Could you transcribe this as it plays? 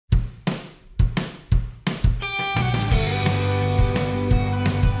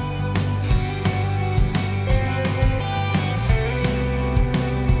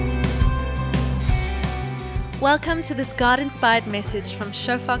Welcome to this God-inspired message from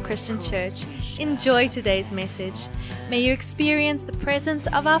Shofar Christian Church. Enjoy today's message. May you experience the presence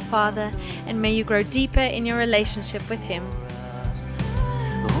of our Father and may you grow deeper in your relationship with Him.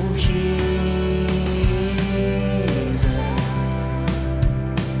 Oh, Jesus,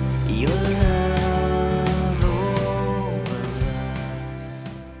 your love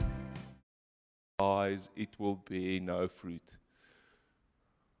over us. It will bear no fruit.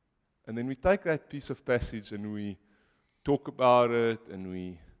 And then we take that piece of passage and we talk about it and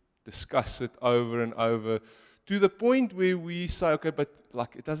we discuss it over and over to the point where we say, okay, but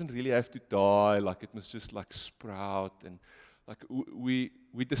like it doesn't really have to die, like it must just like sprout, and like we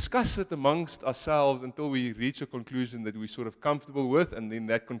discuss it amongst ourselves until we reach a conclusion that we're sort of comfortable with, and then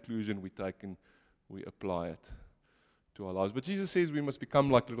that conclusion we take and we apply it to our lives. But Jesus says we must become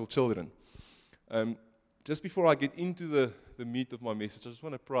like little children. Just before I get into the meat of my message, I just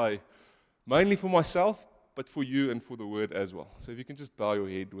want to pray, mainly for myself, but for you and for the word as well. So if you can just bow your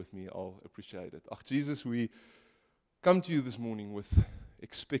head with me, I'll appreciate it. Jesus, we come to you this morning with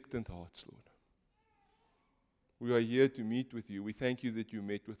expectant hearts, Lord. We are here to meet with you. We thank you that you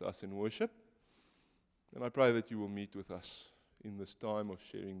met with us in worship, and I pray that you will meet with us in this time of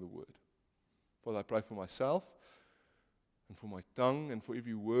sharing the word. Father, I pray for myself, and for my tongue, and for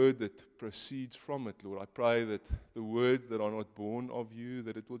every word that proceeds from it, Lord. I pray that the words that are not born of you,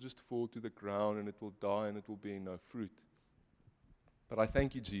 that it will just fall to the ground, and it will die, and it will bear no fruit. But I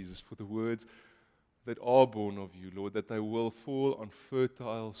thank you, Jesus, for the words that are born of you, Lord, that they will fall on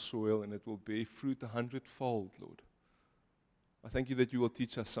fertile soil, and it will bear fruit 100-fold, Lord. I thank you that you will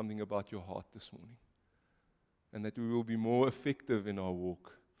teach us something about your heart this morning, and that we will be more effective in our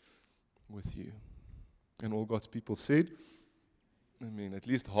walk with you. And all God's people said, Amen. At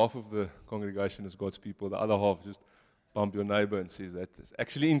least half of the congregation is God's people. The other half just bump your neighbor and says that this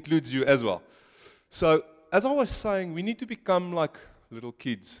actually includes you as well. So, as I was saying, we need to become like little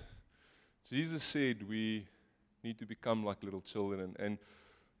kids. Jesus said we need to become like little children. And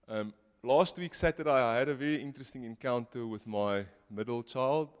last week, Saturday, I had a very interesting encounter with my middle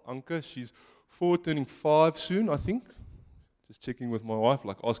child, Anke. She's 4, turning 5 soon, I think. Just checking with my wife,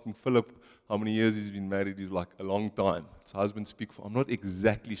 like asking Philip how many years he's been married. He's like, a long time. His husband speak for, I'm not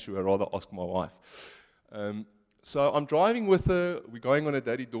exactly sure. I'd rather ask my wife. So I'm driving with her. We're going on a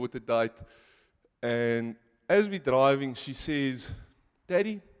daddy-daughter date. And as we're driving, she says,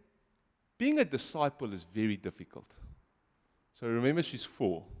 Daddy, being a disciple is very difficult. So remember, she's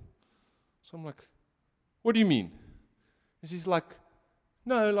 4. So I'm like, what do you mean? And she's like,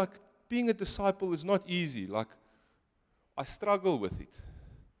 no, like being a disciple is not easy. Like, I struggle with it.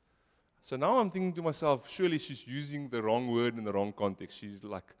 So now I'm thinking to myself, surely she's using the wrong word in the wrong context. She's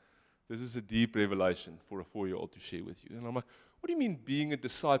like, this is a deep revelation for a 4-year-old to share with you. And I'm like, what do you mean being a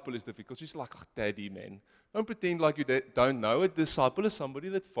disciple is difficult? She's like, oh, Daddy, man, don't pretend like you don't know. A disciple is somebody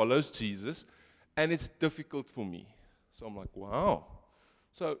that follows Jesus, and it's difficult for me. So I'm like, wow.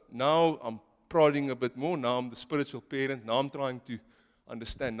 So now I'm prodding a bit more. Now I'm the spiritual parent. Now I'm trying to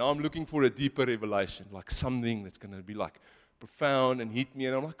understand. Now I'm looking for a deeper revelation, like something that's going to be like profound and hit me.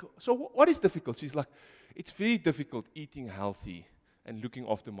 And I'm like, so what is difficult? She's like, it's very difficult eating healthy and looking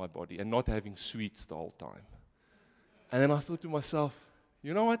after my body and not having sweets the whole time. And then I thought to myself,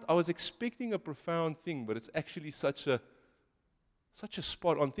 you know what? I was expecting a profound thing, but it's actually such a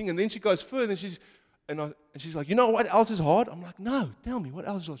spot-on thing. And then she goes further, and she's like, you know what else is hard? I'm like, no, tell me, what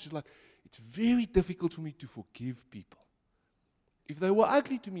else is hard? She's like, it's very difficult for me to forgive people. If they were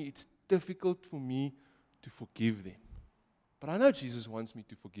ugly to me, it's difficult for me to forgive them. But I know Jesus wants me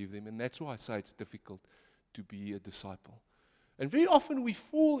to forgive them, and that's why I say it's difficult to be a disciple. And very often we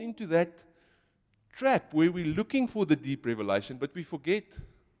fall into that trap where we're looking for the deep revelation, but we forget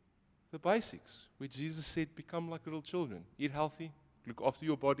the basics, where Jesus said, become like little children. Eat healthy, look after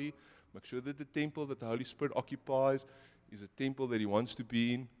your body, make sure that the temple that the Holy Spirit occupies is a temple that He wants to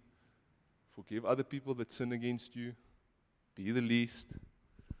be in. Forgive other people that sin against you. Be the least.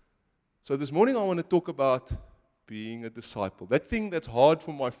 So this morning I want to talk about being a disciple. That thing that's hard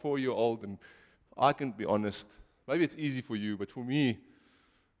for my 4-year-old, and I can be honest, maybe it's easy for you, but for me,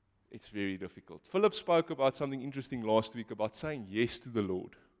 it's very difficult. Philip spoke about something interesting last week about saying yes to the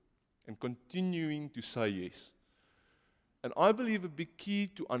Lord and continuing to say yes. And I believe a big key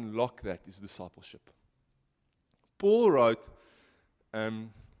to unlock that is discipleship. Paul wrote,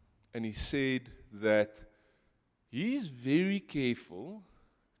 and he said that he's very careful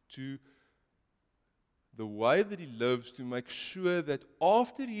to the way that he lives to make sure that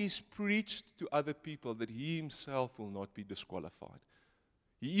after he's preached to other people that he himself will not be disqualified.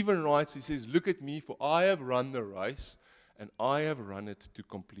 He even writes, he says, look at me, for I have run the race and I have run it to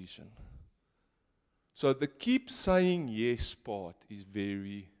completion. So the keep saying yes part is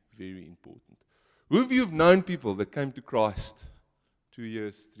very, very important. Who of you have known people that came to Christ 2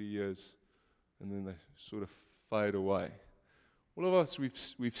 years, 3 years, and then they sort of fade away? All of us,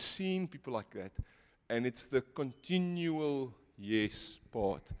 we've seen people like that, and it's the continual yes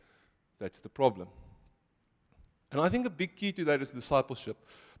part that's the problem. And I think a big key to that is discipleship.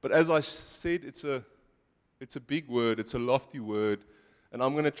 But as I said, it's a big word, it's a lofty word, and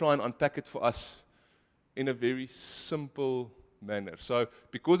I'm going to try and unpack it for us in a very simple manner. So,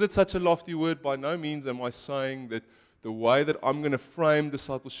 because it's such a lofty word, by no means am I saying that the way that I'm going to frame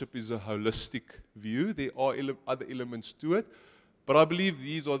discipleship is a holistic view. There are other elements to it, but I believe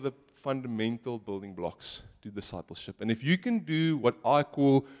these are the fundamental building blocks to discipleship. And if you can do what I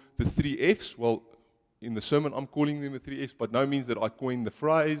call the 3F's, well, in the sermon I'm calling them the 3F's, but no means that I coined the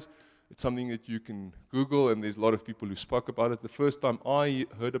phrase. It's something that you can Google, and there's a lot of people who spoke about it. The first time I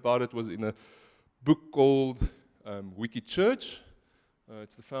heard about it was in a book called Wiki Church.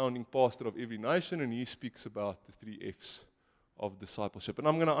 It's the founding pastor of every nation, and he speaks about the 3F's of discipleship. And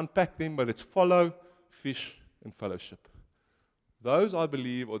I'm going to unpack them, but it's follow, fish, and fellowship. Those, I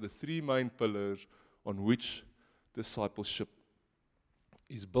believe, are the three main pillars on which discipleship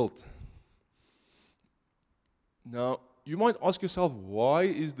is built. Now, you might ask yourself, why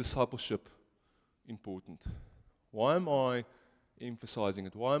is discipleship important? Why am I emphasizing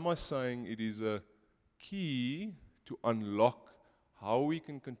it? Why am I saying it is a key to unlock how we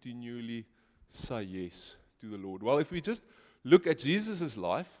can continually say yes to the Lord? Well, if we just look at Jesus'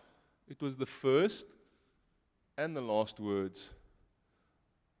 life, it was the first and the last words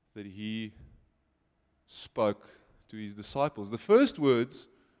that he spoke to his disciples. The first words,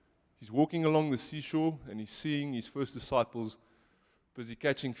 he's walking along the seashore and he's seeing his first disciples busy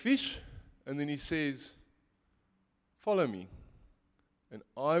catching fish, and then he says, "Follow me, and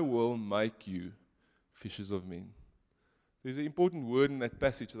I will make you fishers of men." There's an important word in that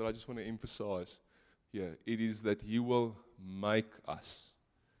passage that I just want to emphasize here. It is that he will make us.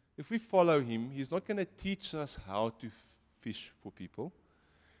 If we follow him, he's not going to teach us how to fish for people.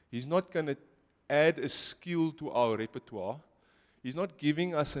 He's not going to add a skill to our repertoire. He's not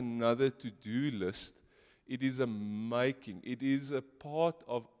giving us another to-do list. It is a making. It is a part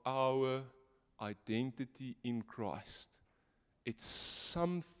of our identity in Christ. It's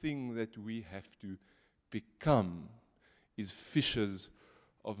something that we have to become, is fishers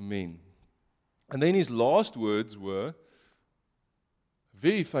of men. And then his last words were a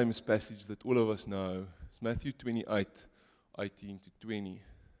very famous passage that all of us know. It's Matthew 28, 18 to 20.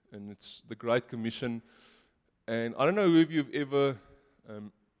 And it's the Great Commission. And I don't know if you've ever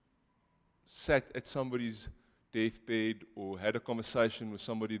sat at somebody's deathbed or had a conversation with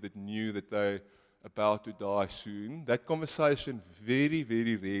somebody that knew that they're about to die soon. That conversation very,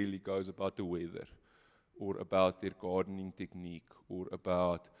 very rarely goes about the weather or about their gardening technique or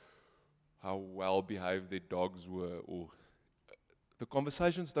about how well behaved their dogs were. Or the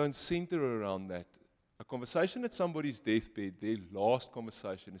conversations don't center around that. A conversation at somebody's deathbed, their last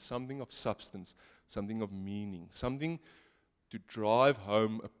conversation, is something of substance, something of meaning, something to drive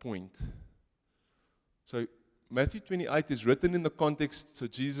home a point. So Matthew 28 is written in the context, so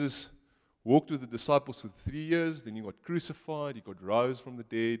Jesus walked with the disciples for 3 years, then he got crucified, he got rose from the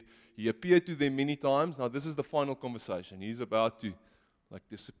dead, he appeared to them many times. Now this is the final conversation. He's about to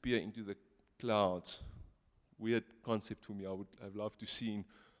disappear into the clouds. Weird concept for me. I would have loved to see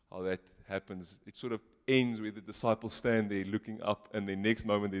how that happens. It sort of ends where the disciples stand there looking up, and the next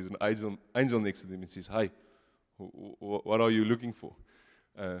moment there's an angel next to them and says, "Hey, what are you looking for?"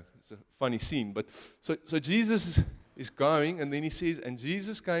 It's a funny scene. But so Jesus is going, and then he says, "And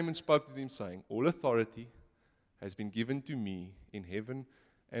Jesus came and spoke to them, saying, 'All authority has been given to me in heaven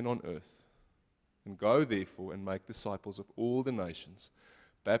and on earth. And go, therefore, and make disciples of all the nations,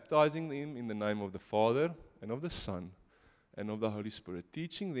 baptizing them in the name of the Father and of the Son and of the Holy Spirit,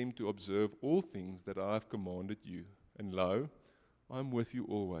 teaching them to observe all things that I have commanded you. And lo, I am with you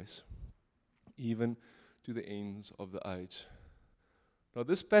always, even to the ends of the age.'" Now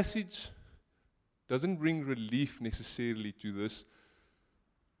this passage doesn't bring relief necessarily to this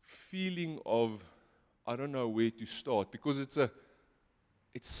feeling of, I don't know where to start, because it's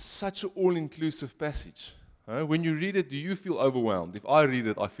such an all-inclusive passage. When you read it, do you feel overwhelmed? If I read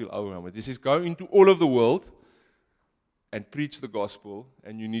it, I feel overwhelmed. It says, go into all of the world and preach the gospel,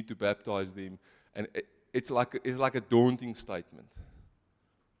 and you need to baptize them. And it's like a daunting statement.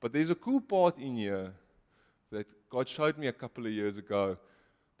 But there's a cool part in here that God showed me a couple of years ago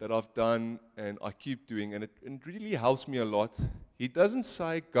that I've done and I keep doing, and it really helps me a lot. He doesn't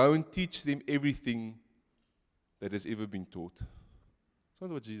say, go and teach them everything that has ever been taught. That's not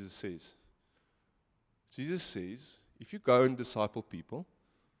what Jesus says. Jesus says, if you go and disciple people,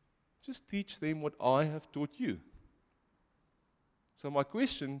 just teach them what I have taught you. So my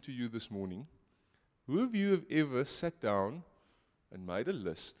question to you this morning, who of you have ever sat down and made a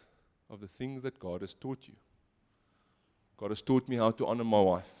list of the things that God has taught you? God has taught me how to honor my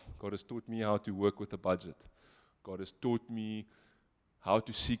wife. God has taught me how to work with a budget. God has taught me how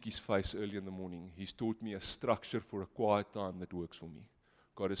to seek His face early in the morning. He's taught me a structure for a quiet time that works for me.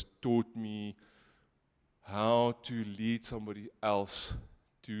 God has taught me how to lead somebody else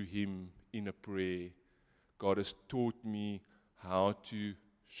to Him in a prayer. God has taught me how to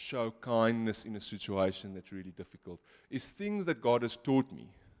show kindness in a situation that's really difficult. It's things that God has taught me.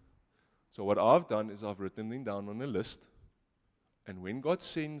 So what I've done is I've written them down on a list. And when God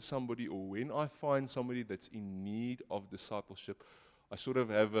sends somebody, or when I find somebody that's in need of discipleship, I sort of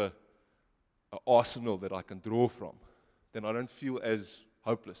have an arsenal that I can draw from. Then I don't feel as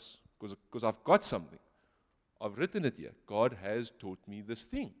hopeless because I've got something. I've written it here. God has taught me this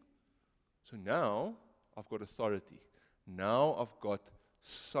thing. So now I've got authority. Now I've got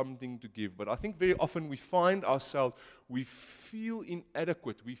something to give. But I think very often we find ourselves, we feel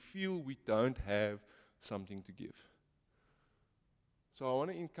inadequate. We feel we don't have something to give. So I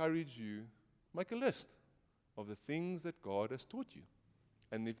want to encourage you, make a list of the things that God has taught you.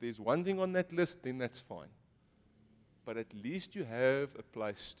 And if there's one thing on that list, then that's fine. But at least you have a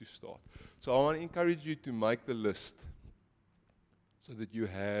place to start. So I want to encourage you to make the list so that you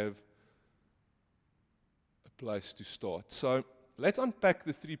have a place to start. So let's unpack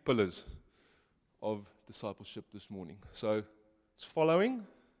the 3 pillars of discipleship this morning. So it's following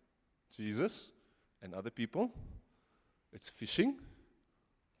Jesus and other people. It's fishing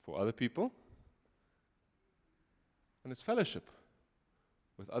for other people. And it's fellowship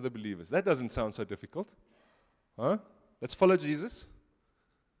with other believers. That doesn't sound so difficult. Huh? Let's follow Jesus.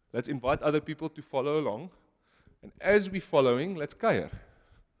 Let's invite other people to follow along. And as we're following, let's care.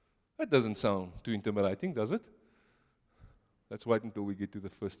 That doesn't sound too intimidating, does it? Let's wait until we get to the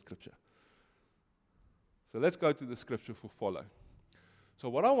first scripture. So let's go to the scripture for follow. So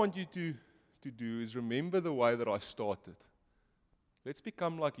what I want you to do is remember the way that I started. Let's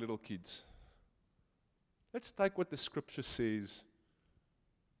become like little kids. Let's take what the scripture says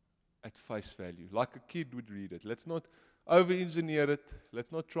at face value, like a kid would read it. Let's not over-engineer it.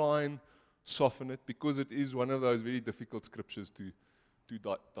 Let's not try and soften it, because it is one of those very difficult scriptures to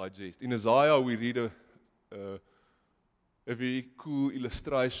digest. In Isaiah, we read a very cool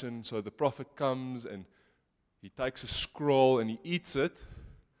illustration. So the prophet comes and he takes a scroll and he eats it,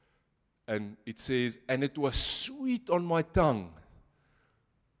 and it says, "And it was sweet on my tongue,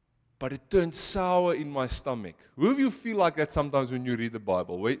 but it turned sour in my stomach." Who of you feel like that sometimes when you read the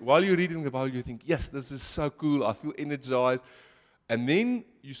Bible? While you're reading the Bible, you think, yes, this is so cool, I feel energized. And then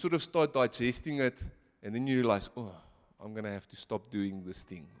you sort of start digesting it, and then you realize, oh, I'm going to have to stop doing this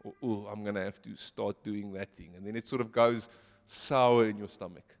thing. Or, oh, I'm going to have to start doing that thing. And then it sort of goes sour in your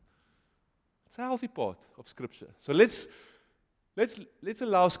stomach. It's a healthy part of Scripture. So let's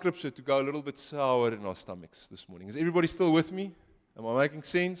allow Scripture to go a little bit sour in our stomachs this morning. Is everybody still with me? Am I making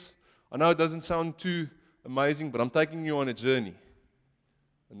sense? I know it doesn't sound too amazing, but I'm taking you on a journey.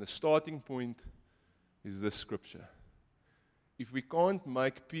 And the starting point is this scripture. If we can't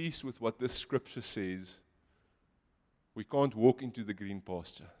make peace with what this scripture says, we can't walk into the green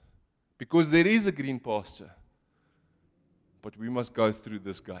pasture. Because there is a green pasture, but we must go through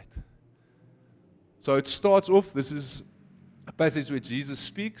this gate. So it starts off, this is a passage where Jesus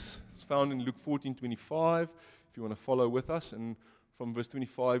speaks. It's found in Luke 14:25, if you want to follow with us. And from verse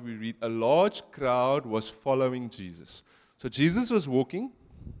 25, we read, "A large crowd was following Jesus." So Jesus was walking,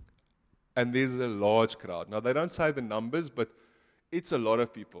 and there's a large crowd. Now, they don't say the numbers, but it's a lot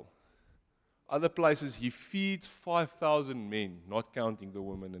of people. Other places, he feeds 5,000 men, not counting the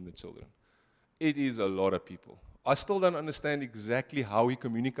women and the children. It is a lot of people. I still don't understand exactly how he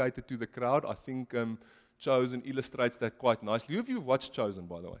communicated to the crowd. I think Chosen illustrates that quite nicely. Who of you have watched Chosen,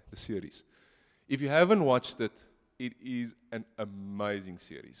 by the way, the series? If you haven't watched it, it is an amazing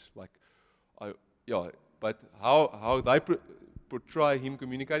series. But how they portray him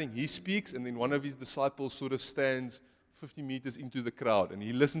communicating, he speaks, and then one of his disciples sort of stands 50 meters into the crowd, and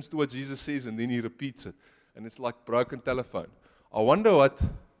he listens to what Jesus says, and then he repeats it. And it's like broken telephone. I wonder what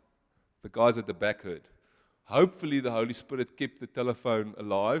the guys at the back heard. Hopefully the Holy Spirit kept the telephone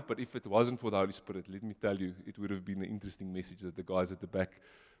alive, but if it wasn't for the Holy Spirit, let me tell you, it would have been an interesting message that the guys at the back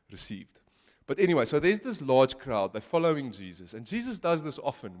received. But anyway, so there's this large crowd. They're following Jesus. And Jesus does this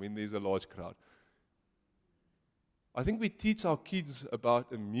often when there's a large crowd. I think we teach our kids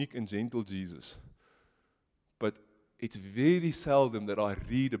about a meek and gentle Jesus. But it's very seldom that I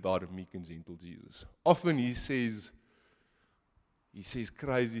read about a meek and gentle Jesus. Often he says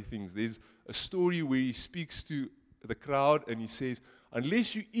crazy things. There's a story where he speaks to the crowd and he says,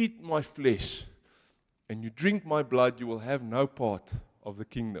 unless you eat my flesh and you drink my blood, you will have no part of the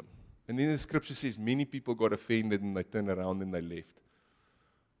kingdom. And then the scripture says many people got offended and they turned around and they left.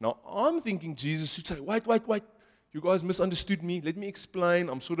 Now, I'm thinking Jesus should say, wait. You guys misunderstood me. Let me explain.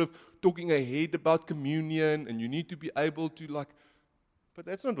 I'm sort of talking ahead about communion and you need to be able to but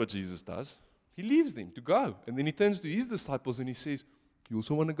that's not what Jesus does. He leaves them to go. And then he turns to his disciples and he says, you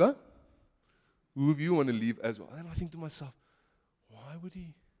also want to go? Who of you want to leave as well? And I think to myself, why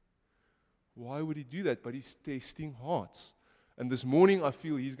would he do that? But he's testing hearts. And this morning I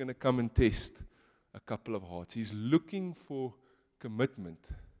feel he's going to come and test a couple of hearts. He's looking for commitment.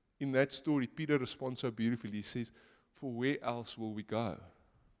 In that story, Peter responds so beautifully. He says, for where else will we go?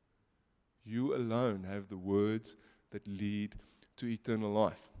 You alone have the words that lead to eternal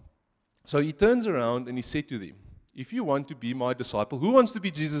life. So he turns around and he said to them, if you want to be my disciple, who wants to be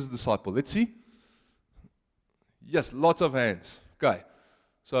Jesus' disciple? Let's see. Yes, lots of hands. Okay.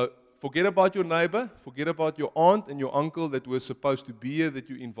 So forget about your neighbor, forget about your aunt and your uncle that were supposed to be here that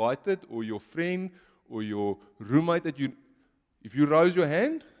you invited, or your friend or your roommate that you, if you raise your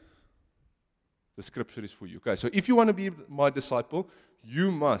hand, the scripture is for you. Okay, so if you want to be my disciple, you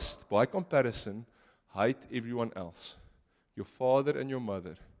must, by comparison, hate everyone else. Your father and your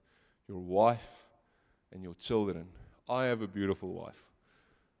mother, your wife and your children. I have a beautiful wife.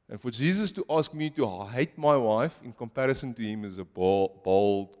 And for Jesus to ask me to hate my wife in comparison to him is a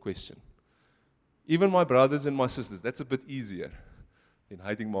bold question. Even my brothers and my sisters, that's a bit easier than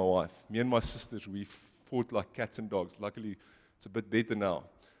hating my wife. Me and my sisters, we fought like cats and dogs. Luckily, it's a bit better now.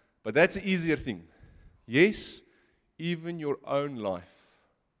 But that's an easier thing. Yes, even your own life.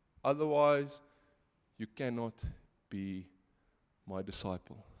 Otherwise, you cannot be my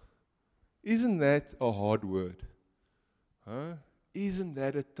disciple. Isn't that a hard word? Huh? Isn't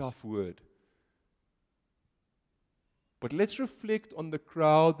that a tough word? But let's reflect on the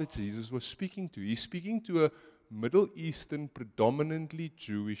crowd that Jesus was speaking to. He's speaking to a Middle Eastern, predominantly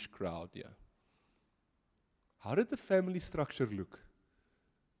Jewish crowd here. How did the family structure look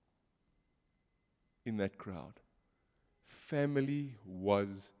in that crowd? Family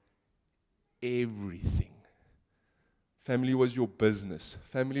was everything. Family was your business.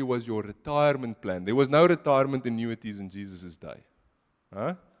 Family was your retirement plan. There was no retirement annuities in Jesus' day.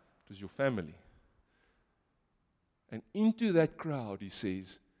 Huh? It was your family. And into that crowd, he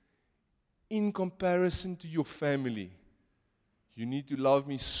says, in comparison to your family, you need to love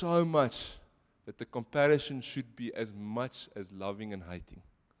me so much that the comparison should be as much as loving and hating.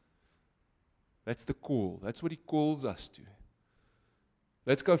 That's the call. That's what he calls us to.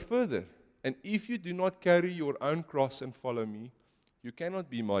 Let's go further. And if you do not carry your own cross and follow me, you cannot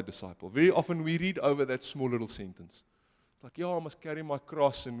be my disciple. Very often we read over that small little sentence. It's like, I must carry my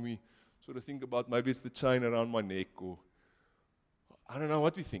cross, and we sort of think about maybe it's the chain around my neck, or I don't know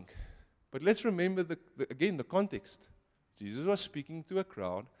what we think. But let's remember, again, the context. Jesus was speaking to a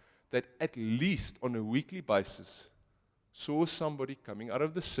crowd that at least on a weekly basis saw somebody coming out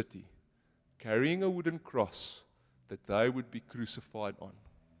of the city carrying a wooden cross that they would be crucified on.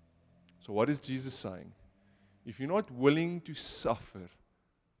 So what is Jesus saying? If you're not willing to suffer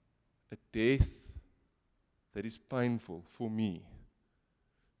a death that is painful for me,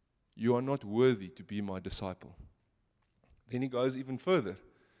 you are not worthy to be my disciple. Then he goes even further.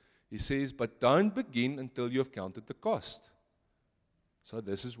 He says, but don't begin until you have counted the cost. So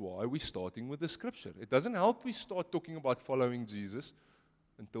this is why we're starting with the scripture. It doesn't help we start talking about following Jesus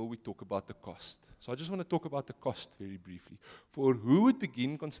until we talk about the cost. So I just want to talk about the cost very briefly. For who would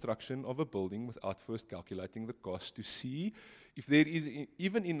begin construction of a building without first calculating the cost to see if there is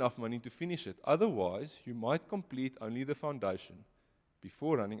even enough money to finish it? Otherwise, you might complete only the foundation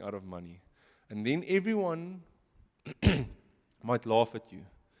before running out of money. And then everyone might laugh at you.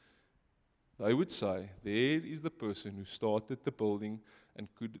 They would say, there is the person who started the building and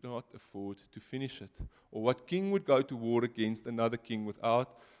could not afford to finish it. Or what king would go to war against another king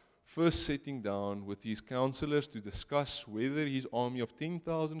without first sitting down with his counselors to discuss whether his army of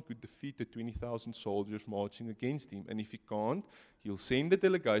 10,000 could defeat the 20,000 soldiers marching against him. And if he can't, he'll send a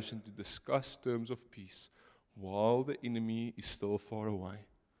delegation to discuss terms of peace while the enemy is still far away.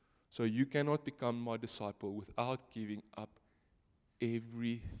 So you cannot become my disciple without giving up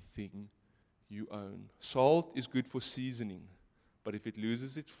everything you own. Salt is good for seasoning, but if it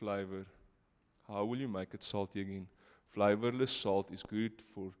loses its flavor, how will you make it salty again? Flavorless salt is good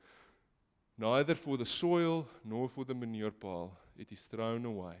for neither for the soil nor for the manure pile. It is thrown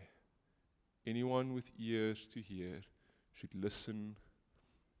away. anyone with ears to hear should listen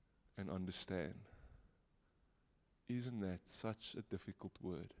and understand. Isn't that such a difficult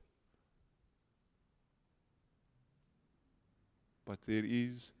word? But there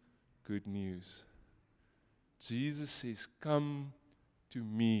is good news. Jesus says, "Come to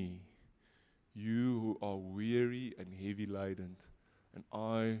me, you who are weary and heavy laden, and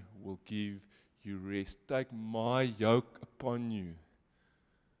I will give you rest. Take my yoke upon you,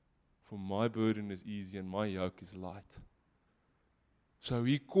 for my burden is easy and my yoke is light." So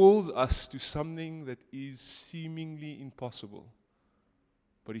he calls us to something that is seemingly impossible.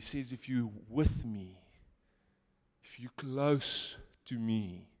 But he says, if you're with me, if you're close to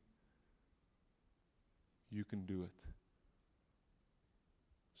me, you can do it.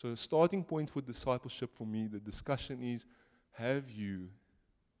 So a starting point for discipleship for me, the discussion is, have you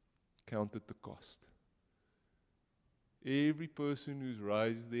counted the cost? Every person who's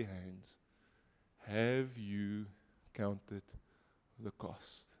raised their hands, have you counted the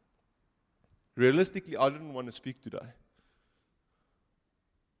cost? Realistically, I didn't want to speak today.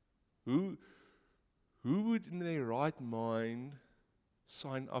 Who would in their right mind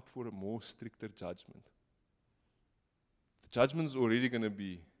sign up for a more stricter judgment? The judgment's already going to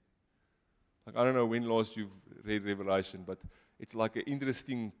be, like, I don't know when last you've read Revelation, but it's like an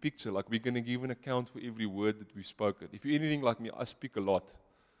interesting picture. Like, we're going to give an account for every word that we've spoken. If you're anything like me, I speak a lot.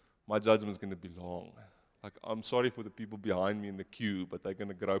 My judgment's going to be long. Like, I'm sorry for the people behind me in the queue, but they're going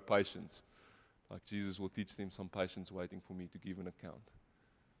to grow patience. Like, Jesus will teach them some patience waiting for me to give an account.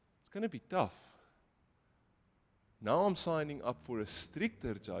 It's going to be tough. Now I'm signing up for a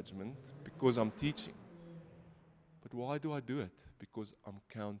stricter judgment because I'm teaching. But why do I do it? Because I'm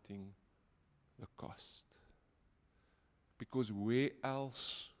counting the cost. Because where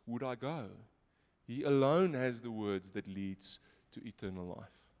else would I go? He alone has the words that leads to eternal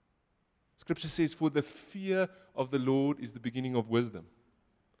life. Scripture says, "For the fear of the Lord is the beginning of wisdom."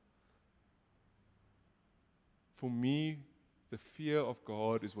 For me, the fear of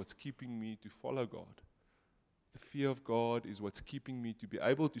God is what's keeping me to follow God. The fear of God is what's keeping me to be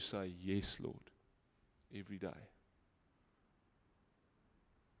able to say, "Yes, Lord," every day.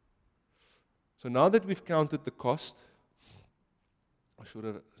 So now that we've counted the cost, I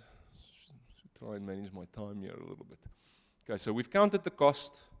should try and manage my time here a little bit. Okay, so we've counted the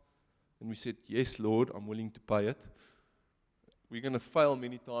cost, and we said, "Yes, Lord, I'm willing to pay it." We're going to fail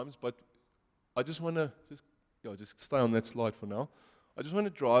many times, but I just want to just stay on that slide for now. I just want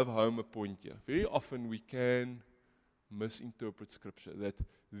to drive home a point here. Very often we can misinterpret Scripture, that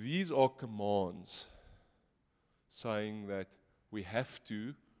these are commands saying that we have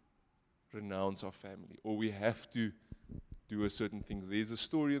to renounce our family, or we have to do a certain thing. There's a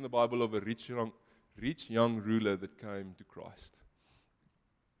story in the Bible of a rich young ruler that came to Christ.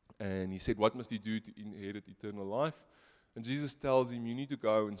 And he said, what must he do to inherit eternal life? And Jesus tells him, you need to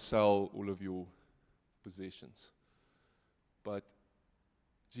go and sell all of your possessions. But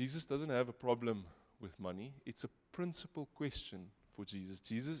Jesus doesn't have a problem with money. It's a principal question for Jesus.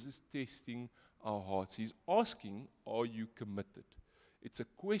 Jesus is testing our hearts. He's asking, are you committed? It's a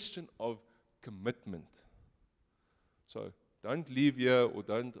question of commitment. So don't leave here, or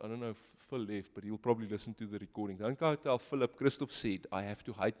I don't know if Phil left, but he'll probably listen to the recording. Don't go tell Philip, Christoph said, I have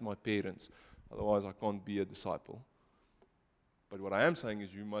to hate my parents, otherwise I can't be a disciple. But what I am saying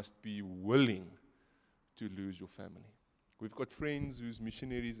is you must be willing to lose your family. We've got friends who's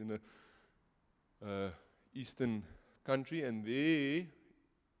missionaries in a eastern country, and they,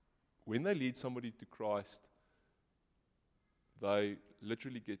 when they lead somebody to Christ, they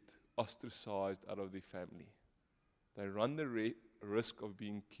literally get ostracized out of their family. They run the risk of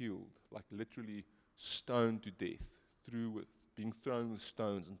being killed, like literally stoned to death, being thrown with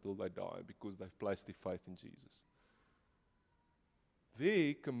stones until they die, because they've placed their faith in Jesus.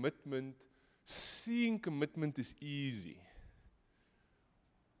 Their commitment, seeing commitment is easy,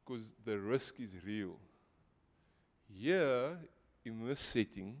 because the risk is real. Here, in this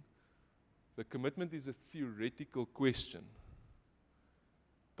setting, the commitment is a theoretical question.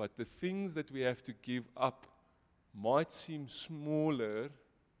 But the things that we have to give up might seem smaller,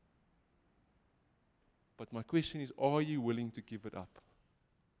 but my question is, are you willing to give it up?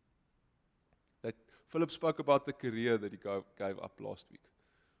 That Philip spoke about the career that he gave up last week.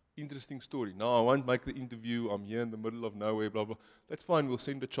 Interesting story. Now, I won't make the interview. I'm here in the middle of nowhere, blah, blah. That's fine. We'll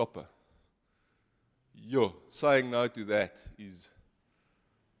send a chopper. Saying no to that is,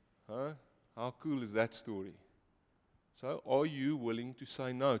 how cool is that story? So, are you willing to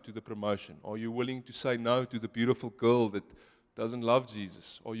say no to the promotion? Are you willing to say no to the beautiful girl that doesn't love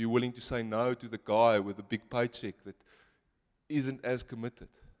Jesus? Are you willing to say no to the guy with the big paycheck that isn't as committed?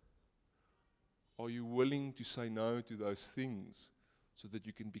 are you willing to say no to those things so that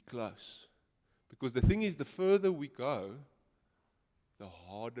you can be close? Because the thing is, the further we go, the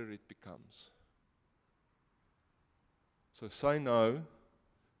harder it becomes. So say no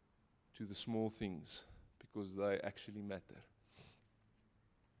to the small things because they actually matter.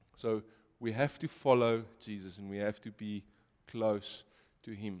 So we have to follow Jesus and we have to be close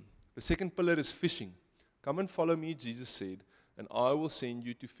to Him. The second pillar is fishing. Come and follow me, Jesus said, and I will send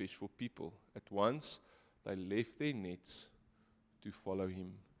you to fish for people. At once they left their nets to follow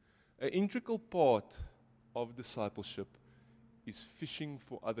Him. An integral part of discipleship is fishing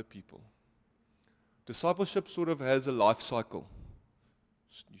for other people. Discipleship sort of has a life cycle.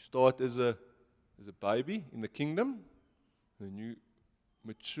 You start as a baby in the kingdom, then you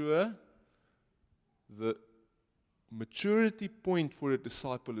mature. The maturity point for a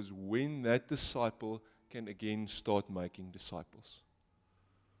disciple is when that disciple can again start making disciples.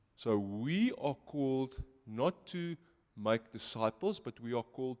 So we are called not to make disciples, but we are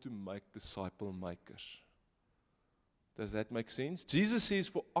called to make disciple makers. Does that make sense? Jesus says,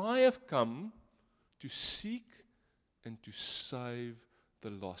 "For I have come to seek and to save the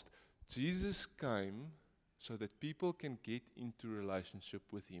lost." Jesus came so that people can get into relationship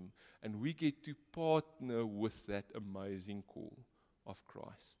with Him, and we get to partner with that amazing call of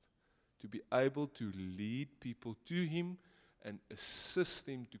Christ, to be able to lead people to Him and assist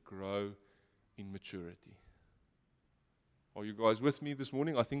them to grow in maturity. Are you guys with me this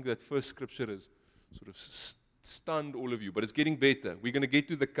morning? I think that first scripture has sort of stunned all of you, but it's getting better. We're going to get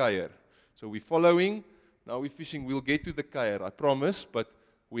to the kayer. So we're following, now we're fishing, we'll get to the kayer, I promise, but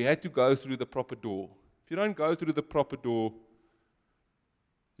we had to go through the proper door. If you don't go through the proper door,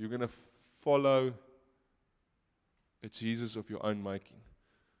 you're going to follow a Jesus of your own making.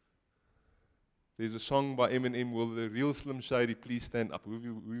 There's a song by Eminem, "Will the real Slim Shady please stand up?" Who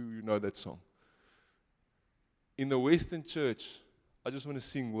you know that song? In the Western church, I just want to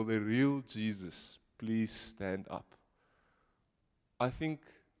sing, "Will the real Jesus please stand up?" I think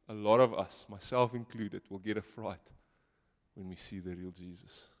a lot of us, myself included, will get a fright when we see the real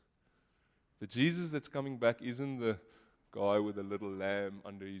Jesus. The Jesus that's coming back isn't the guy with a little lamb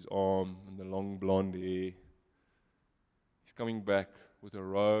under his arm and the long blonde hair. He's coming back with a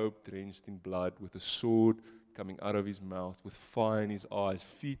robe drenched in blood, with a sword coming out of his mouth, with fire in his eyes,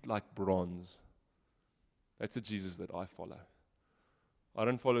 feet like bronze. That's the Jesus that I follow. I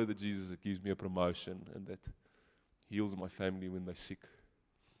don't follow the Jesus that gives me a promotion and that heals my family when they're sick.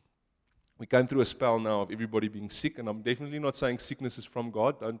 We came through a spell now of everybody being sick, and I'm definitely not saying sickness is from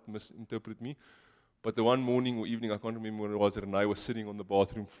God, don't misinterpret me. But the one morning or evening, I can't remember when it was, Renee was sitting on the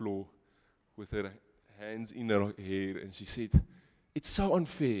bathroom floor with her hands in her hair, and she said, "It's so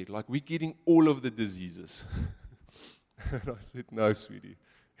unfair, like we're getting all of the diseases." And I said, "No, sweetie,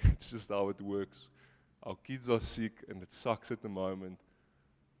 it's just how it works. Our kids are sick, and it sucks at the moment,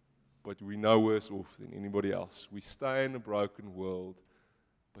 but we're no worse off than anybody else. We stay in a broken world,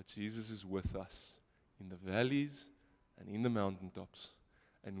 but Jesus is with us in the valleys and in the mountaintops,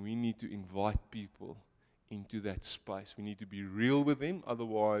 and we need to invite people into that space. We need to be real with them.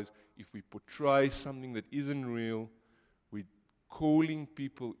 Otherwise, if we portray something that isn't real, we're calling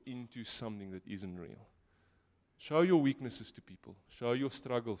people into something that isn't real. Show your weaknesses to people. Show your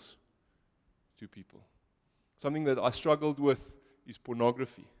struggles to people. Something that I struggled with is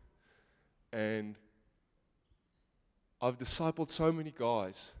pornography. And I've discipled so many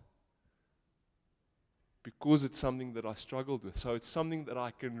guys because it's something that I struggled with. So it's something that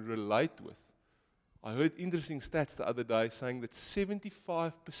I can relate with. I heard interesting stats the other day saying that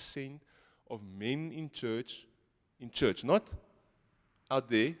 75% of men in church, not out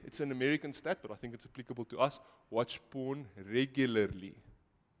there, it's an American stat, but I think it's applicable to us, watch porn regularly,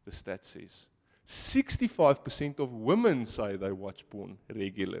 the stat says. 65% of women say they watch porn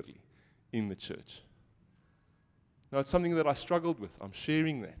regularly in the church. Now, it's something that I struggled with. I'm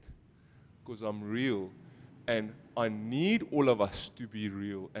sharing that because I'm real. And I need all of us to be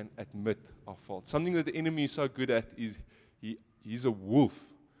real and admit our faults. Something that the enemy is so good at is he's a wolf.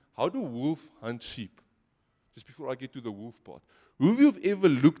 How do wolves hunt sheep? Just before I get to the wolf part. Who of you have ever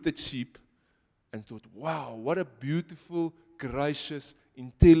looked at sheep and thought, wow, what a beautiful, gracious,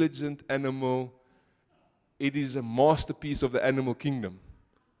 intelligent animal. It is a masterpiece of the animal kingdom.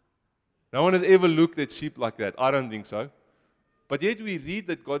 No one has ever looked at sheep like that. I don't think so. But yet we read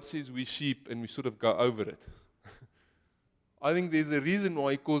that God says we're sheep and we sort of go over it. I think there's a reason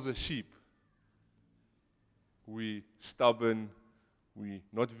why He calls us sheep. We're stubborn, we're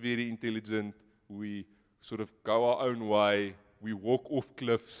not very intelligent, we sort of go our own way, we walk off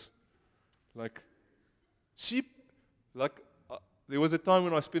cliffs. Like sheep, there was a time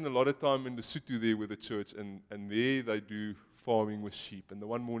when I spent a lot of time in the Lesotho there with the church, and there they do farming with sheep. And the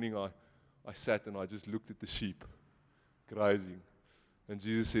one morning I sat and I just looked at the sheep grazing. And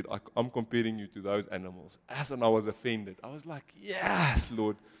Jesus said, I'm comparing you to those animals. And I was offended. I was like, yes,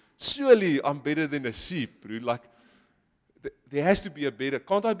 Lord, surely I'm better than a sheep, bro. Like, there has to be a better.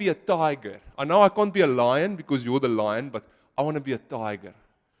 Can't I be a tiger? I know I can't be a lion because you're the lion, but I want to be a tiger.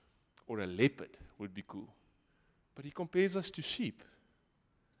 Or a leopard would be cool. But he compares us to sheep.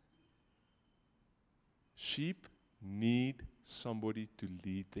 Sheep need somebody to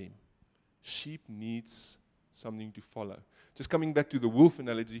lead them. Sheep needs something to follow. Just coming back to the wolf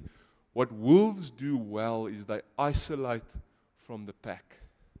analogy, what wolves do well is they isolate from the pack,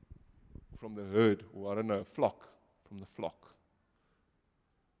 from the herd, or I don't know, flock, from the flock.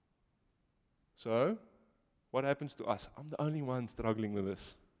 So, what happens to us? I'm the only one struggling with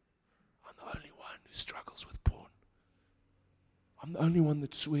this. I'm the only one who struggles with porn. I'm the only one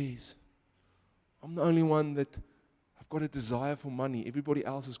that swears. I'm the only one that I've got a desire for money. Everybody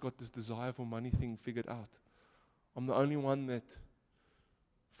else has got this desire for money thing figured out. I'm the only one that,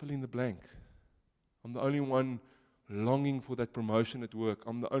 fill in the blank. I'm the only one longing for that promotion at work.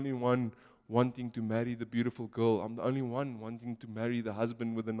 I'm the only one wanting to marry the beautiful girl. I'm the only one wanting to marry the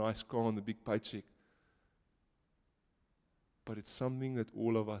husband with a nice car and the big paycheck. But it's something that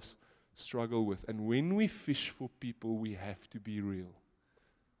all of us struggle with. And when we fish for people, we have to be real.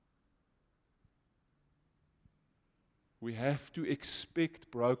 We have to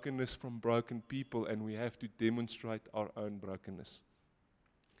expect brokenness from broken people, and we have to demonstrate our own brokenness.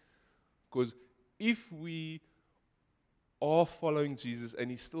 Because if we are following Jesus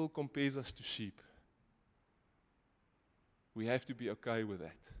and he still compares us to sheep, we have to be okay with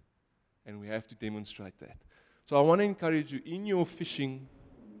that. And we have to demonstrate that. So I want to encourage you, in your fishing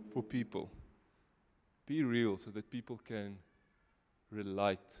for people, be real so that people can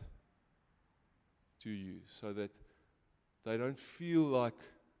relate to you, so that they don't feel like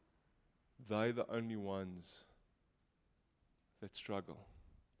they're the only ones that struggle.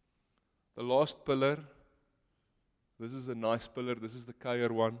 The last pillar, this is a nice pillar, this is the Kaier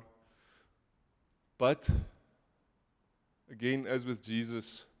one. But, again, as with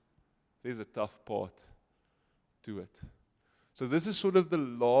Jesus, there's a tough part to it. So this is sort of the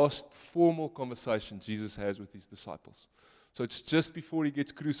last formal conversation Jesus has with his disciples. So it's just before he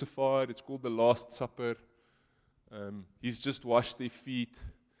gets crucified, it's called the Last Supper. He's just washed their feet.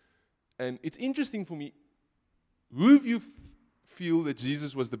 And it's interesting for me, who of you feel that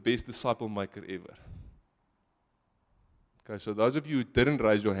Jesus was the best disciple maker ever? Okay, so those of you who didn't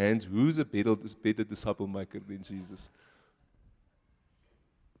raise your hands, who's a better disciple maker than Jesus?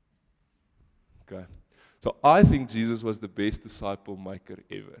 Okay, so I think Jesus was the best disciple maker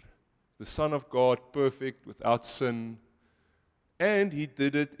ever. The Son of God, perfect, without sin. And he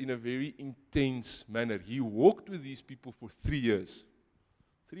did it in a very intense manner. He walked with these people for 3 years.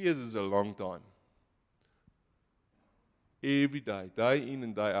 3 years is a long time. Every day, day in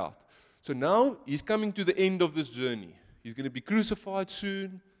and day out. So now he's coming to the end of this journey. He's going to be crucified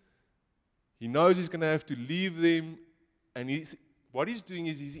soon. He knows he's going to have to leave them. And what he's doing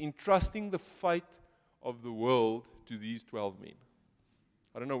is he's entrusting the fate of the world to these 12 men.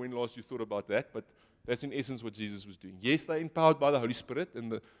 I don't know when last you thought about that, but that's in essence what Jesus was doing. Yes, they're empowered by the Holy Spirit,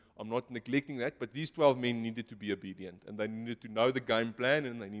 and I'm not neglecting that, but these 12 men needed to be obedient, and they needed to know the game plan,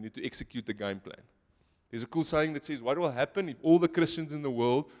 and they needed to execute the game plan. There's a cool saying that says, what will happen if all the Christians in the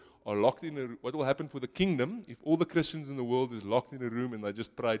world are locked in a room? What will happen for the kingdom if all the Christians in the world is locked in a room and they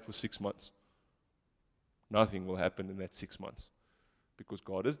just prayed for 6 months? Nothing will happen in that 6 months. Because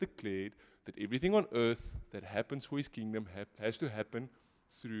God has declared that everything on earth that happens for his kingdom has to happen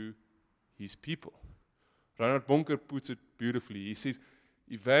through his people. Reinhard Bonker puts it beautifully. He says,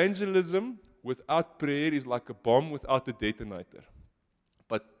 evangelism without prayer is like a bomb without a detonator.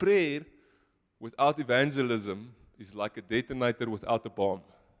 But prayer without evangelism is like a detonator without a bomb.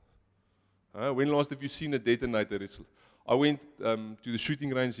 When last have you seen a detonator? I went to the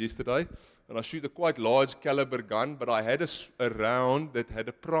shooting range yesterday, and I shoot a quite large caliber gun, but I had a round that had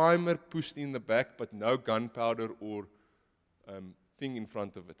a primer pushed in the back, but no gunpowder or thing in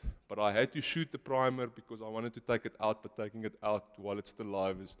front of it. But I had to shoot the primer because I wanted to take it out, but taking it out while it's still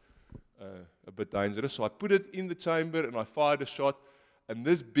live is a bit dangerous. So I put it in the chamber, and I fired a shot, and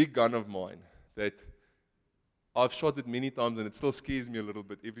this big gun of mine that I've shot it many times, and it still scares me a little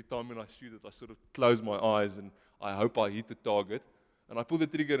bit. Every time when I shoot it, I sort of close my eyes, and I hope I hit the target. And I pull the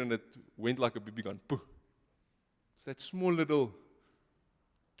trigger, and it went like a BB gun. Poof. It's that small little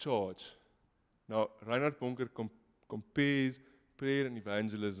charge. Now, Reinhard Bonker compares prayer and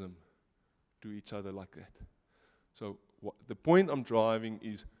evangelism to each other like that. So the point I'm driving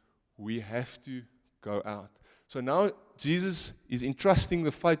is we have to go out. So now Jesus is entrusting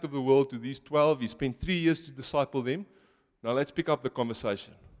the fate of the world to these 12. He spent 3 years to disciple them. Now let's pick up the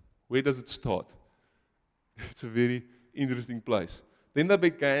conversation. Where does it start? It's a very interesting place. Then they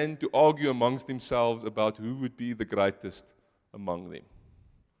began to argue amongst themselves about who would be the greatest among them.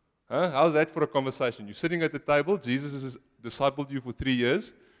 How's that for a conversation? You're sitting at the table. Jesus has discipled you for 3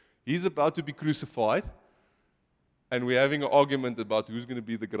 years. He's about to be crucified. And we're having an argument about who's going to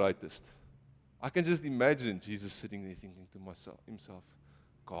be the greatest. I can just imagine Jesus sitting there thinking to himself,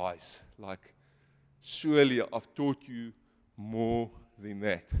 guys, like, surely I've taught you more than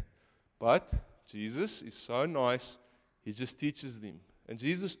that. But Jesus is so nice, he just teaches them. And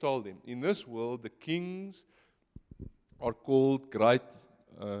Jesus told them, in this world, the kings are called great.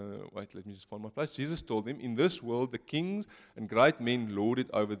 Let me just find my place. Jesus told them, in this world, the kings and great men lord it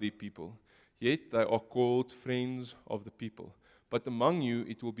over their people. Yet they are called friends of the people. But among you,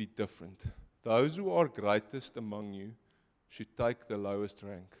 it will be different. Those who are greatest among you should take the lowest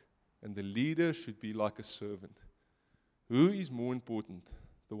rank, and the leader should be like a servant. Who is more important,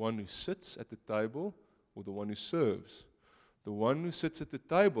 the one who sits at the table or the one who serves? The one who sits at the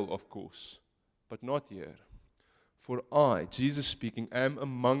table, of course, but not here. For I, Jesus speaking, am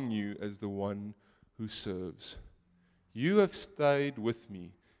among you as the one who serves. You have stayed with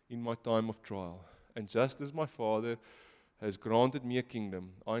me in my time of trial, and just as my Father has granted me a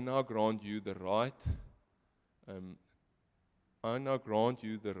kingdom, I now grant you the right.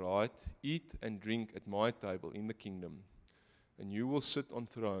 Eat and drink at my table in the kingdom, and you will sit on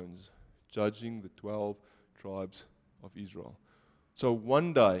thrones, judging the 12 tribes of Israel. So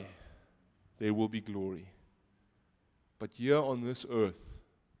one day there will be glory. But here on this earth,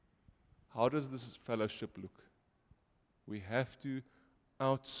 how does this fellowship look? We have to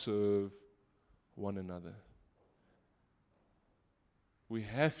outserve one another. We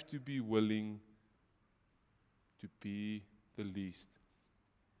have to be willing to be the least.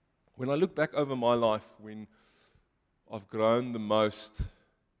 When I look back over my life, when I've grown the most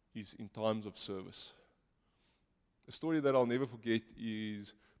is in times of service. A story that I'll never forget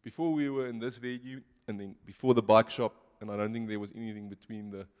is before we were in this venue and then before the bike shop, and I don't think there was anything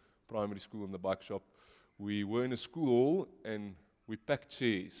between the primary school and the bike shop, we were in a school hall and we packed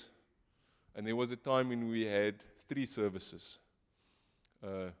chairs. And there was a time when we had 3 services.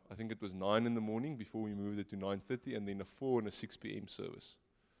 I think it was 9 in the morning before we moved it to 9:30, and then a 4 and a 6 p.m. service.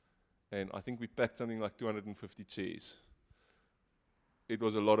 And I think we packed something like 250 chairs. It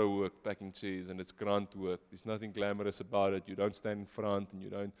was a lot of work packing chairs, and it's grunt work. There's nothing glamorous about it. You don't stand in front, and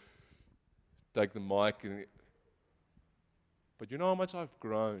you don't take the mic. But you know how much I've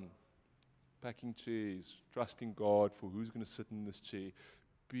grown packing chairs, trusting God for who's going to sit in this chair,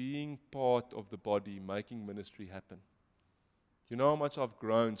 being part of the body, making ministry happen. You know how much I've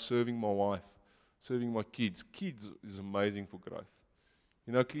grown serving my wife, serving my kids. Kids is amazing for growth.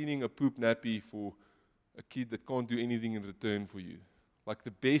 You know, cleaning a poop nappy for a kid that can't do anything in return for you. Like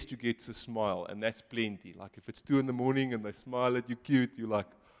the best you get is a smile, and that's plenty. Like if it's 2 in the morning and they smile at you cute, you're like,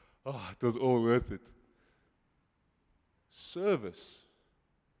 oh, it was all worth it. Service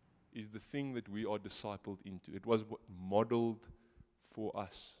is the thing that we are discipled into. It was modeled for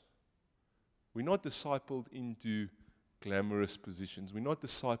us. We're not discipled into glamorous positions. We're not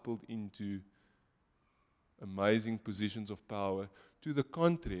discipled into amazing positions of power. To the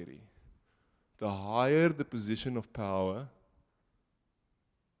contrary, the higher the position of power,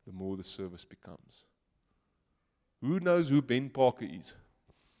 the more the service becomes. Who knows who Ben Parker is?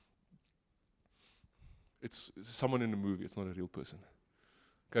 It's someone in a movie. It's not a real person.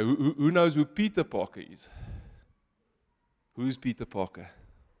 Okay, who knows who Peter Parker is? Who's Peter Parker?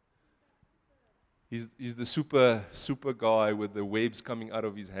 He's the super guy with the webs coming out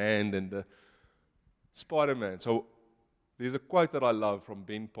of his hand and the Spider-Man. So there's a quote that I love from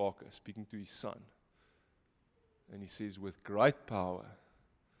Ben Parker speaking to his son. And he says, with great power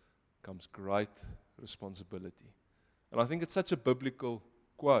comes great responsibility. And I think it's such a biblical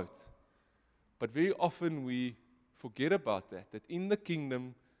quote. But very often we forget about that in the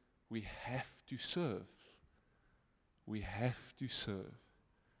kingdom we have to serve. We have to serve.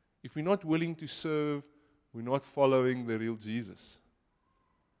 If we're not willing to serve, we're not following the real Jesus.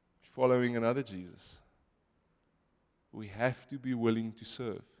 We're following another Jesus. We have to be willing to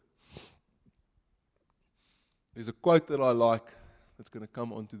serve. There's a quote that I like that's going to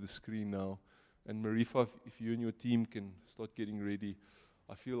come onto the screen now. And Marifa, if you and your team can start getting ready,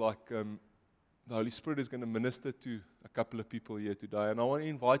 I feel like the Holy Spirit is going to minister to a couple of people here today. And I want to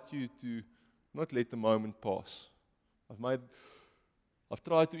invite you to not let the moment pass. I've made I've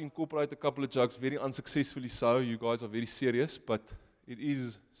tried to incorporate a couple of jokes, very unsuccessfully so. You guys are very serious, but it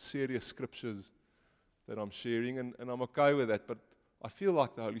is serious scriptures that I'm sharing, and I'm okay with that. But I feel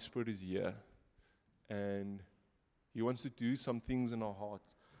like the Holy Spirit is here, and He wants to do some things in our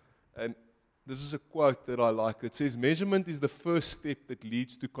hearts. And this is a quote that I like. It says, measurement is the first step that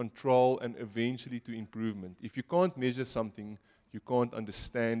leads to control and eventually to improvement. If you can't measure something, you can't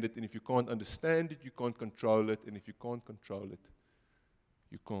understand it. And if you can't understand it, you can't control it. And if you can't control it,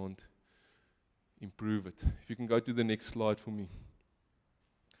 you can't improve it. If you can go to the next slide for me.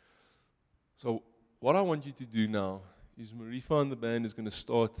 So what I want you to do now is Marifa and the band is going to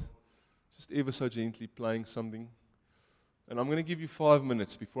start just ever so gently playing something. And I'm going to give you 5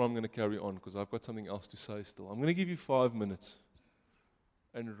 minutes before I'm going to carry on, because I've got something else to say still. I'm going to give you 5 minutes.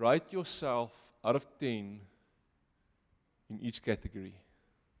 And rate yourself out of 10 in each category.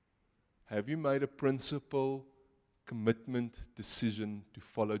 Have you made a principle, commitment, decision to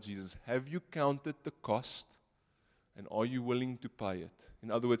follow Jesus? Have you counted the cost? And are you willing to pay it?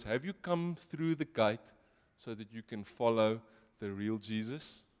 In other words, have you come through the gate so that you can follow the real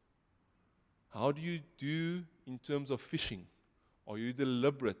Jesus? How do you do in terms of fishing? Are you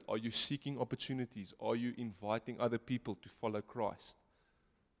deliberate? Are you seeking opportunities? Are you inviting other people to follow Christ?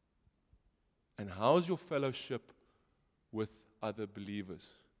 And how's your fellowship with other believers?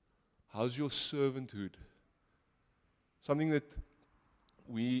 How's your servanthood? Something that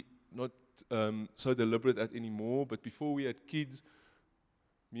we not so deliberate at anymore, but before we had kids,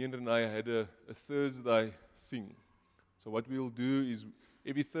 me and Renee had a Thursday thing. So what we'll do is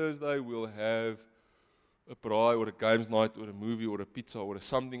every Thursday we'll have a braai or a games night or a movie or a pizza or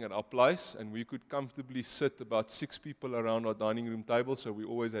something at our place, and we could comfortably sit about 6 people around our dining room table, so we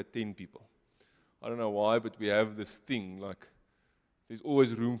always had 10 people. I don't know why, but we have this thing, like there's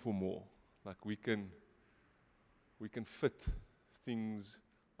always room for more. Like we can fit things.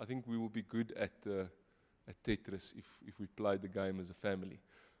 I think we will be good at Tetris if we play the game as a family.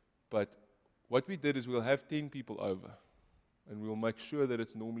 But what we did is we'll have 10 people over, and we'll make sure that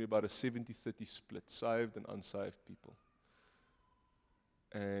it's normally about a 70-30 split, saved and unsaved people.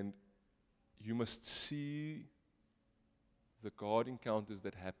 And you must see the God encounters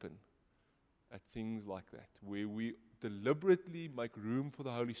that happen at things like that, where we deliberately make room for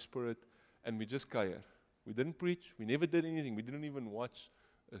the Holy Spirit, and we just care. We didn't preach, we never did anything, we didn't even watch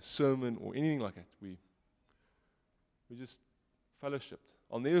a sermon or anything like that. We just fellowshipped.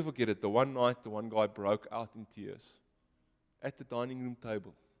 I'll never forget it. The one night, the one guy broke out in tears at the dining room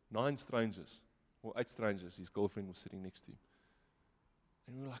table. 9 strangers, or 8 strangers. His girlfriend was sitting next to him.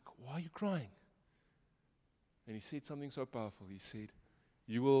 And we were like, why are you crying? And he said something so powerful. He said,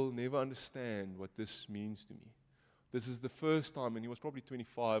 you will never understand what this means to me. This is the first time, and he was probably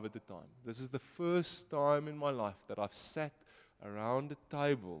 25 at the time. This is the first time in my life that I've sat around a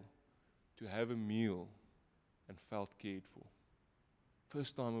table to have a meal and felt cared for.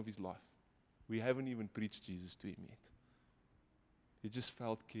 First time of his life. We haven't even preached Jesus to him yet. He just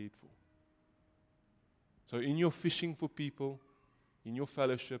felt cared for. So in your fishing for people, in your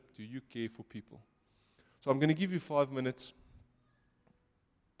fellowship, do you care for people? So I'm going to give you 5 minutes,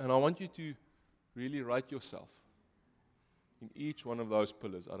 and I want you to really rate yourself in each one of those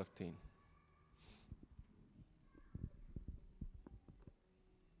pillars out of 10.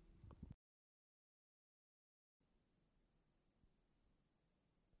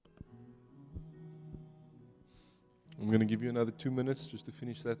 I'm going to give you another 2 minutes just to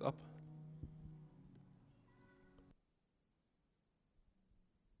finish that up.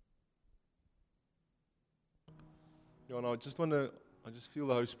 Yeah, and I just feel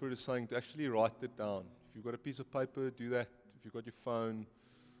the Holy Spirit is saying to actually write it down. If you've got a piece of paper, do that. If you've got your phone,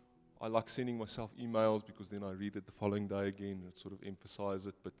 I like sending myself emails because then I read it the following day again and sort of emphasize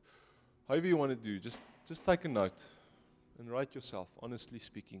it. But however you want to do, just take a note and write yourself, honestly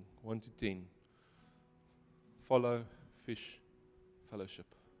speaking, 1 to 10. Follow, fish, fellowship.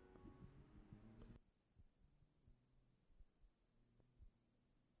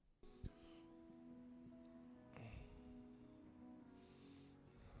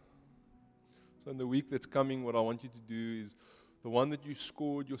 So in the week that's coming, what I want you to do is the one that you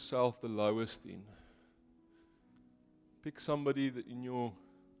scored yourself the lowest in. Pick somebody that in your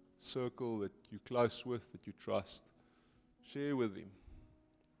circle that you're close with, that you trust. Share with him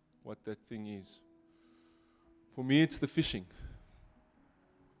what that thing is. For me, it's the fishing.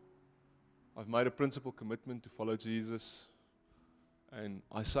 I've made a principal commitment to follow Jesus, and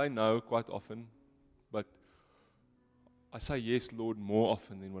I say no quite often, but I say yes, Lord, more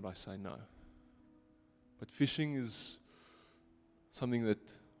often than what I say no. But fishing is something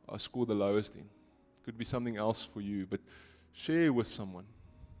that I score the lowest in. Could be something else for you, but share with someone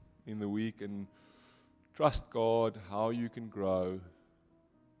in the week and trust God how you can grow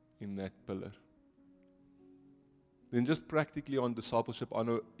in that pillar. Then just practically on discipleship, I want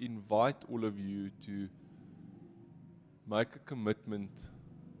to invite all of you to make a commitment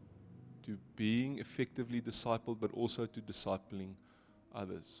to being effectively discipled, but also to discipling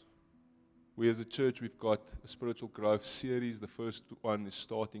others. We as a church, we've got a spiritual growth series. The first one is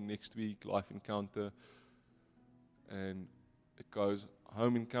starting next week, Life Encounter. And it goes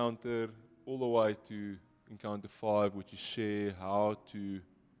home encounter all the way to encounter 5, which is share how to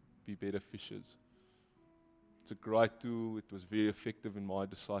be better fishers. It's a great tool. It was very effective in my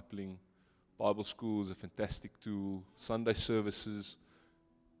discipling. Bible school is a fantastic tool. Sunday services,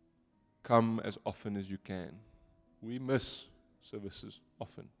 come as often as you can. We miss services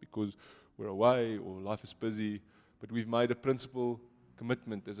often because we're away or life is busy, but we've made a principle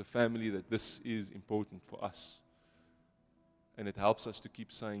commitment as a family that this is important for us. And it helps us to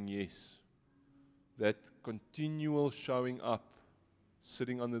keep saying yes. That continual showing up,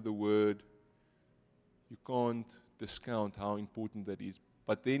 sitting under the word, you can't discount how important that is.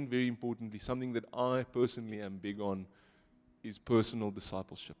 But then, very importantly, something that I personally am big on is personal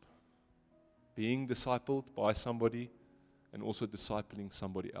discipleship. Being discipled by somebody and also discipling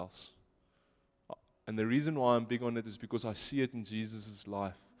somebody else. And the reason why I'm big on it is because I see it in Jesus'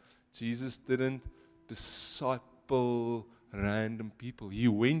 life. Jesus didn't disciple random people. He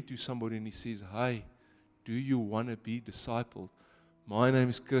went to somebody and he says, hey, do you want to be discipled? My name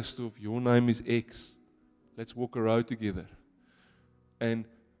is Christoph, your name is X. Let's walk a road together. And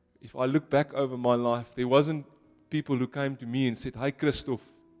if I look back over my life, there wasn't people who came to me and said, hey Christoph,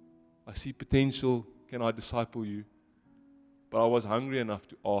 I see potential, can I disciple you? But I was hungry enough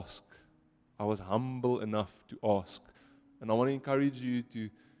to ask. I was humble enough to ask. And I want to encourage you to,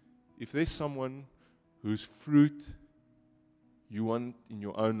 if there's someone whose fruit you want in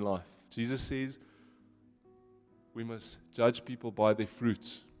your own life. Jesus says we must judge people by their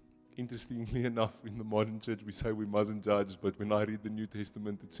fruits. Interestingly enough, in the modern church we say we mustn't judge, but when I read the New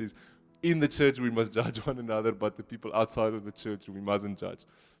Testament it says in the church we must judge one another, but the people outside of the church we mustn't judge.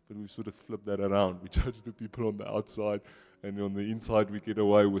 But we've sort of flipped that around. We judge the people on the outside, and on the inside we get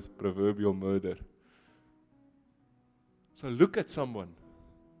away with proverbial murder. So look at someone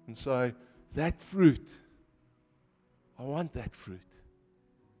and say, that fruit, I want that fruit.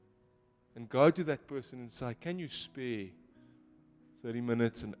 And go to that person and say, can you spare 30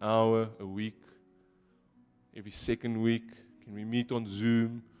 minutes, an hour, a week, every second week? Can we meet on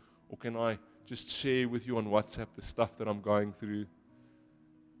Zoom? Or can I just share with you on WhatsApp the stuff that I'm going through?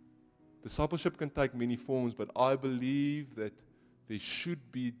 Discipleship can take many forms, but I believe that there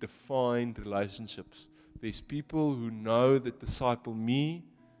should be defined relationships. There's people who know that disciple me,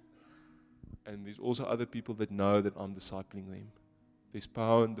 and there's also other people that know that I'm discipling them. There's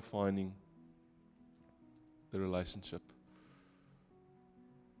power in defining the relationship.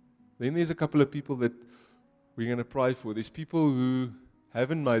 Then there's a couple of people that we're going to pray for. There's people who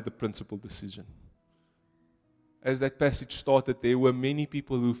haven't made the principled decision. As that passage started, there were many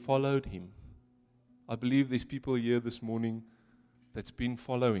people who followed him. I believe there's people here this morning that's been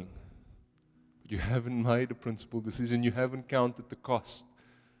following. But you haven't made a principled decision. You haven't counted the cost.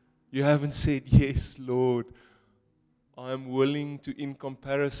 You haven't said, yes, Lord, I am willing to, in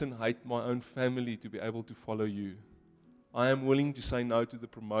comparison, hate my own family to be able to follow you. I am willing to say no to the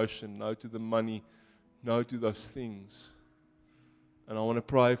promotion, no to the money, no to those things. And I want to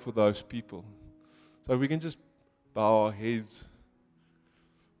pray for those people. So if we can just bow our heads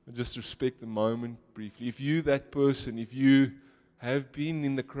and just respect the moment briefly. If you, that person, if you have been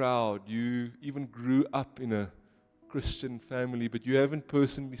in the crowd, you even grew up in a Christian family, but you haven't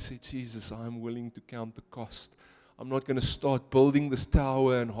personally said, Jesus, I'm willing to count the cost. I'm not going to start building this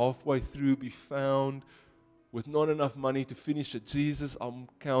tower and halfway through be found with not enough money to finish it. Jesus, I'm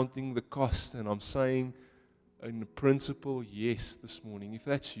counting the cost, and I'm saying in principle, yes, this morning. If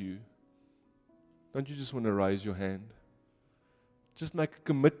that's you, don't you just want to raise your hand? Just make a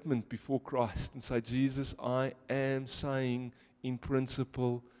commitment before Christ and say, Jesus, I am saying in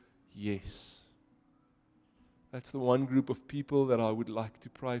principle, yes. That's the one group of people that I would like to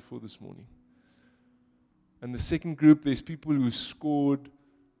pray for this morning. And the second group, there's people who scored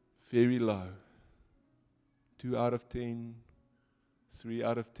very low. 2 out of 10, 3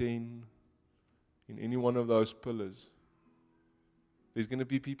 out of 10, in any one of those pillars. There's going to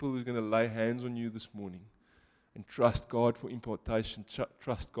be people who are going to lay hands on you this morning and trust God for impartation,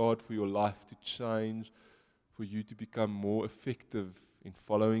 trust God for your life to change, for you to become more effective in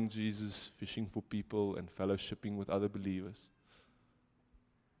following Jesus, fishing for people, and fellowshipping with other believers.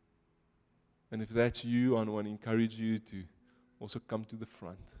 And if that's you, I want to encourage you to also come to the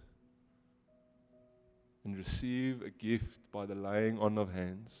front and receive a gift by the laying on of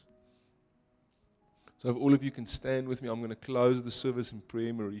hands. So if all of you can stand with me, I'm going to close the service in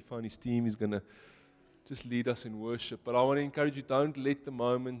prayer. Marifa and his team is going to just lead us in worship. But I want to encourage you, don't let the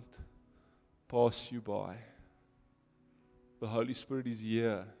moment pass you by. The Holy Spirit is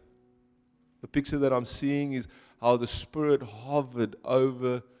here. The picture that I'm seeing is how the Spirit hovered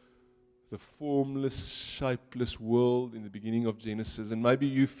over the formless, shapeless world in the beginning of Genesis. And maybe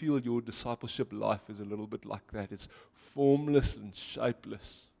you feel your discipleship life is a little bit like that. It's formless and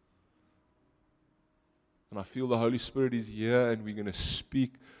shapeless. And I feel the Holy Spirit is here, and we're going to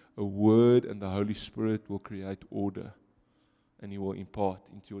speak a word, and the Holy Spirit will create order, and He will impart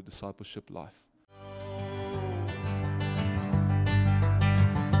into your discipleship life.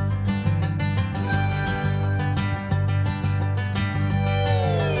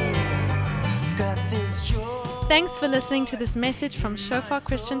 Thanks for listening to this message from Shofar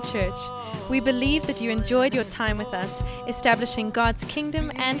Christian Church. We believe that you enjoyed your time with us, establishing God's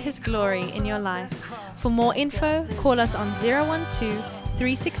kingdom and His glory in your life. For more info, call us on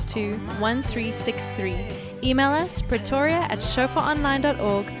 012-362-1363. Email us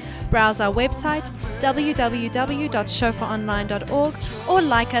pretoria@shofaronline.org. Browse our website www.shofaronline.org or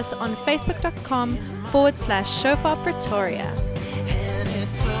like us on facebook.com/Shofar Pretoria.